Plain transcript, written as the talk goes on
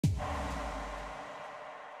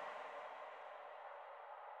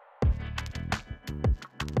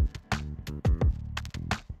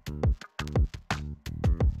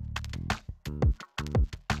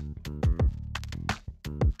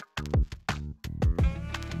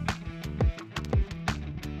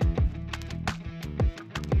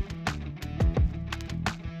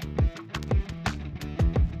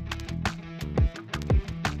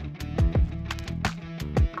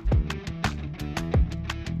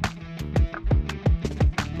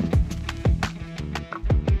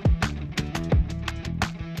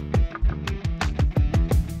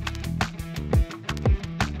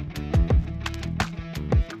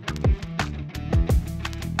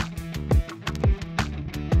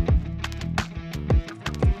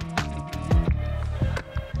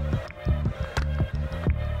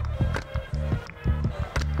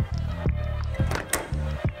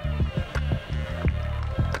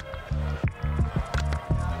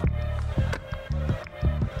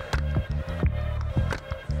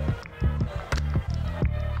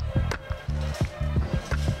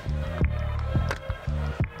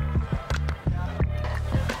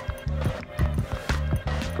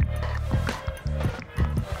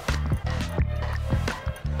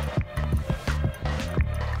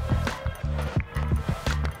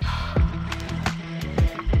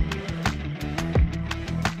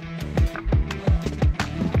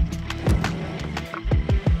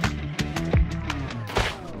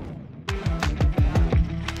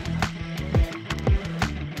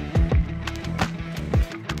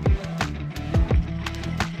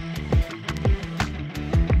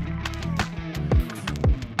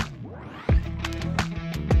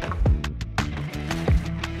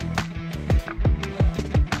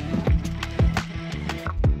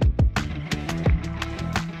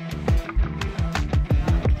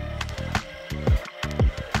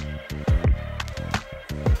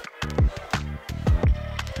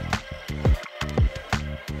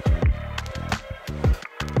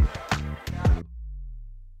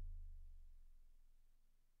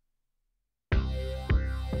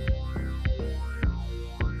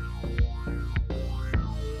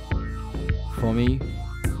For me,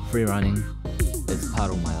 free running is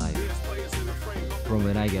part of my life. From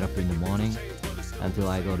when I get up in the morning until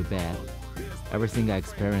I go to bed, everything I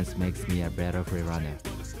experience makes me a better free runner.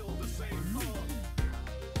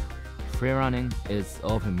 Free running is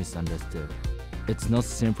often misunderstood. It's not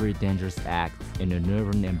simply a dangerous act in an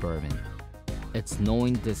urban environment. It's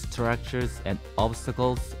knowing the structures and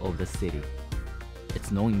obstacles of the city.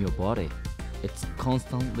 It's knowing your body. It's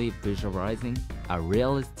constantly visualizing a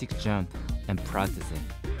realistic jump and practicing.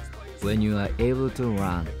 When you are able to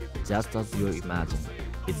run just as you imagine,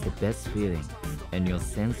 it's the best feeling, and you'll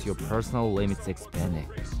sense your personal limits expanding.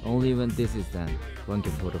 Only when this is done, one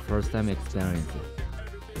can for the first time experience it.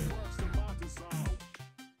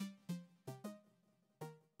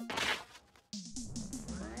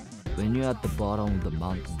 When you're at the bottom of the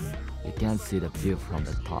mountain, you can't see the view from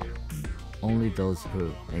the top. Only those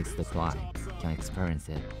who makes the climb can experience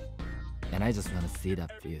it. And I just want to see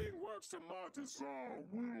that view.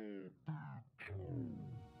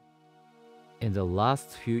 In the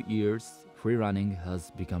last few years, free running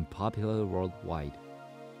has become popular worldwide.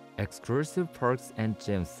 Exclusive parks and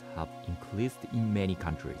gyms have increased in many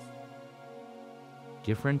countries.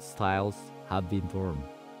 Different styles have been formed,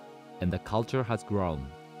 and the culture has grown.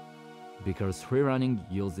 Because free running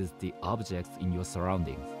uses the objects in your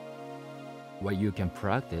surroundings. What you can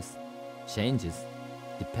practice changes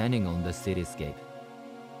depending on the cityscape.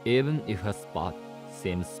 Even if a spot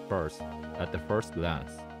seems sparse at the first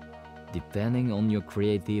glance, depending on your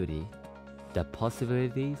creativity, the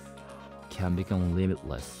possibilities can become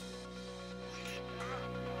limitless.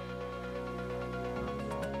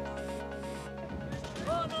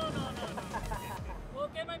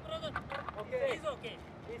 Okay, my brother. Okay. He's okay.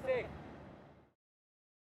 He's safe.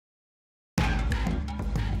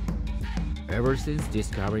 Ever since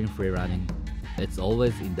discovering free running, it's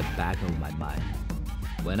always in the back of my mind.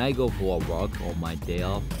 When I go for a walk on my day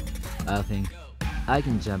off, I think I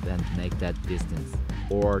can jump and make that distance,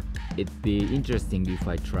 or it'd be interesting if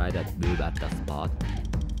I try that move at the spot,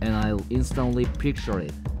 and I'll instantly picture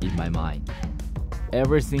it in my mind.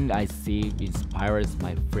 Everything I see inspires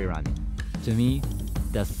my free running. To me,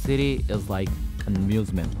 the city is like an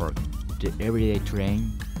amusement park. The everyday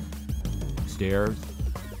train, stairs,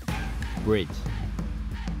 bridge,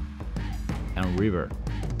 and river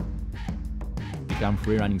become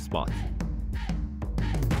free running spots.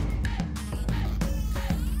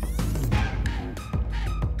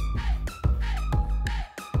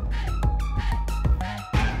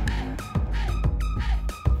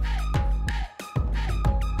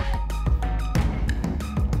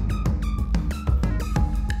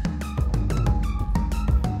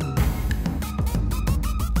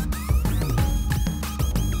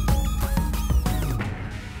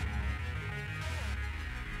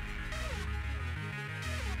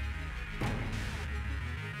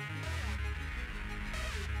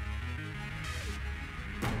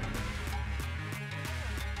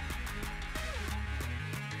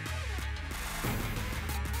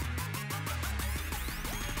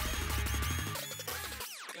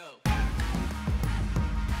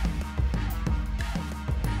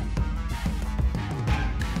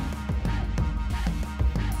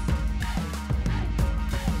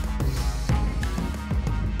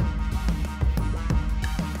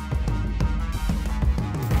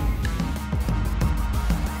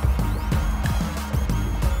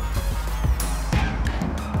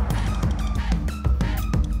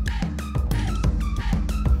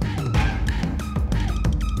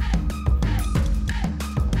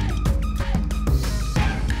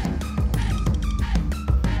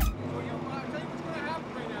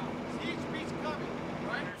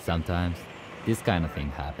 Sometimes, this kind of thing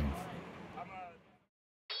happens.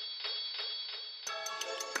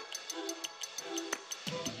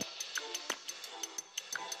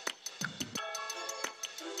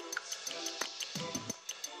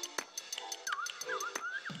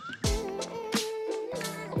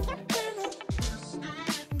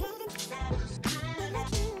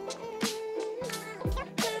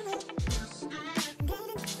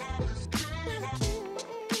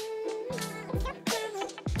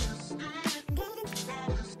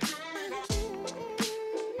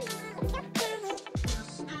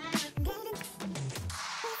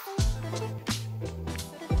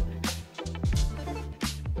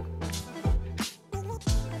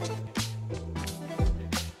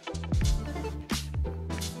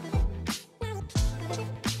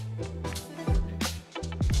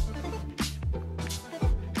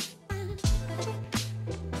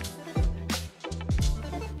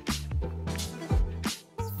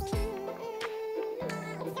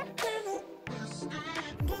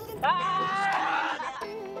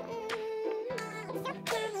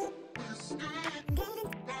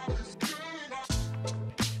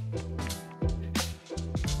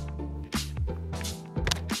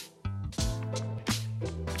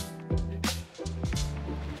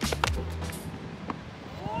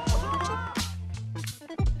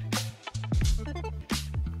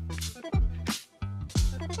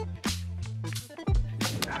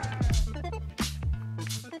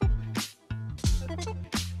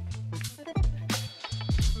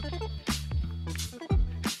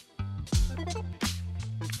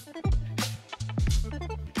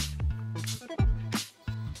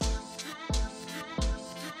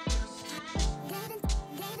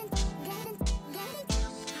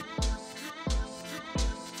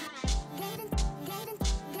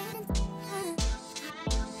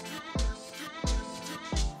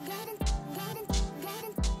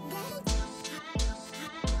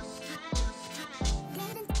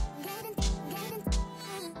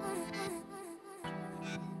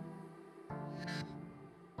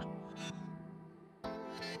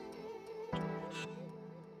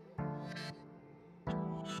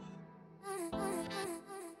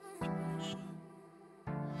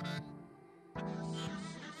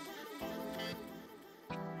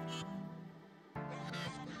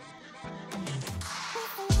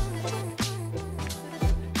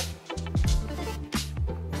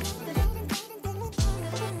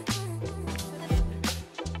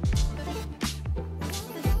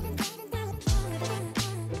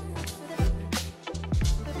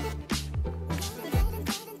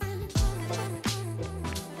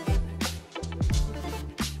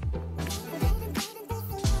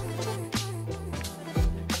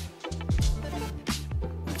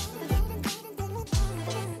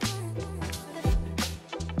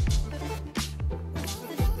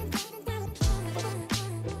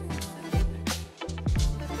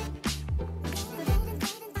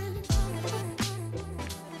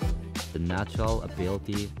 the natural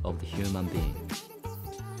ability of the human being.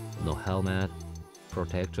 No helmet,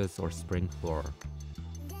 protectors, or spring floor.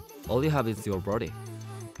 All you have is your body.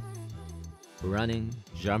 Running,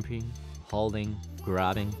 jumping, holding,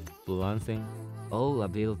 grabbing, balancing, all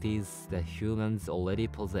abilities that humans already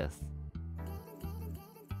possess.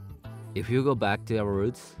 If you go back to our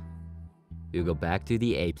roots, you go back to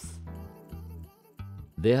the apes.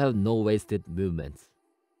 They have no wasted movements.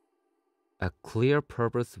 A clear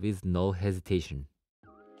purpose with no hesitation.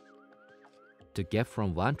 To get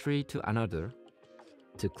from one tree to another,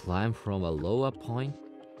 to climb from a lower point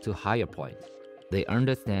to a higher point. They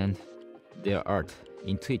understand their art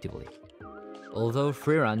intuitively. Although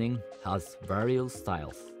freerunning has various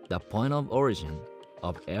styles, the point of origin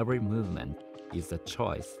of every movement is a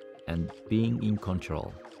choice and being in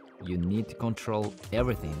control. You need to control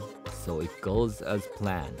everything so it goes as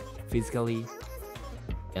planned, physically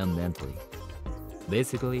and mentally.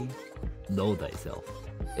 Basically, know thyself.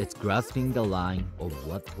 It's grasping the line of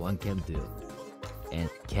what one can do and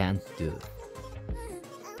can't do,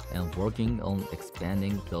 and working on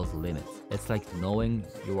expanding those limits. It's like knowing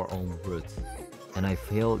your own roots, and I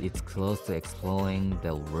feel it's close to exploring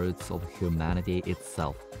the roots of humanity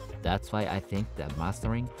itself. That's why I think that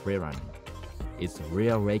mastering freerunning is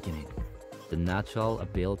reawakening the natural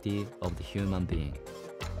ability of the human being.